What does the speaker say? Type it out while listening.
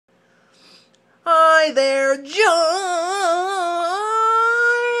Hi there, John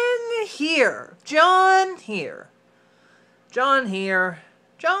here. John here. John here.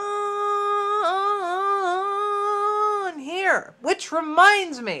 John here. Which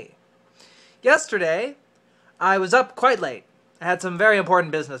reminds me, yesterday I was up quite late. I had some very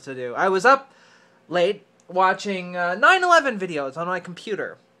important business to do. I was up late watching 9/11 videos on my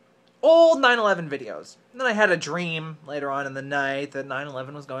computer. Old 9/11 videos. And then I had a dream later on in the night that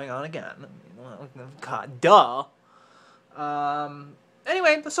 9/11 was going on again. God, duh.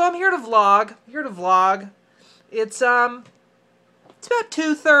 Anyway, so I'm here to vlog. It's about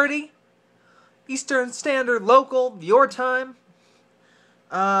 2:30 Eastern Standard Local, your time.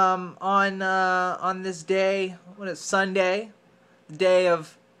 On this day, what is Sunday? The day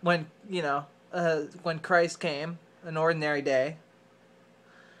of when Christ came, an ordinary day.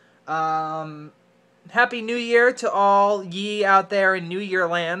 Happy New Year to all ye out there in New Year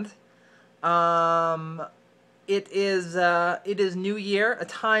land. It is New Year, a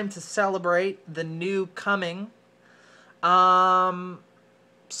time to celebrate the new coming. So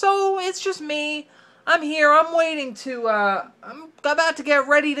it's just me. I'm here. I'm waiting to. I'm about to get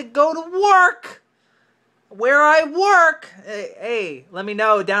ready to go to work. Where I work. Hey, let me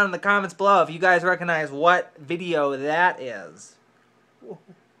know down in the comments below if you guys recognize what video that is.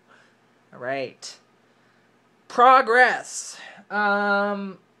 Alright. Progress.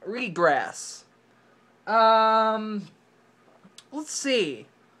 Regress. Let's see.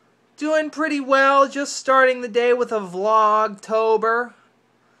 Doing pretty well. Just starting the day with a vlogtober.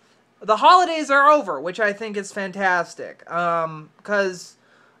 The holidays are over, which I think is fantastic. Because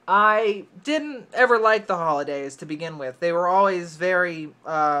I didn't ever like the holidays to begin with. They were always very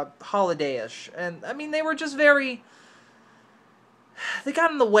holiday-ish. And, I mean, they were just very... They got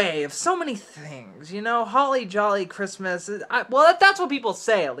in the way of so many things, you know? Holly jolly Christmas. Well, that's what people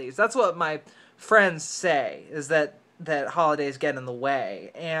say, at least. That's what my friends say, is that holidays get in the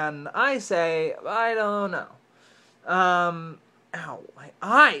way. And I say, I don't know. Ow, my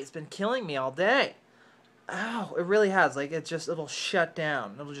eye's been killing me all day. Ow, it really has. Like, it'll shut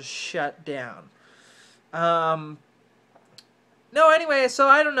down. It'll just shut down. No, anyway, so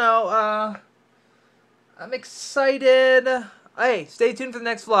I don't know. I'm excited. Hey, stay tuned for the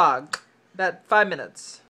next vlog. About 5 minutes.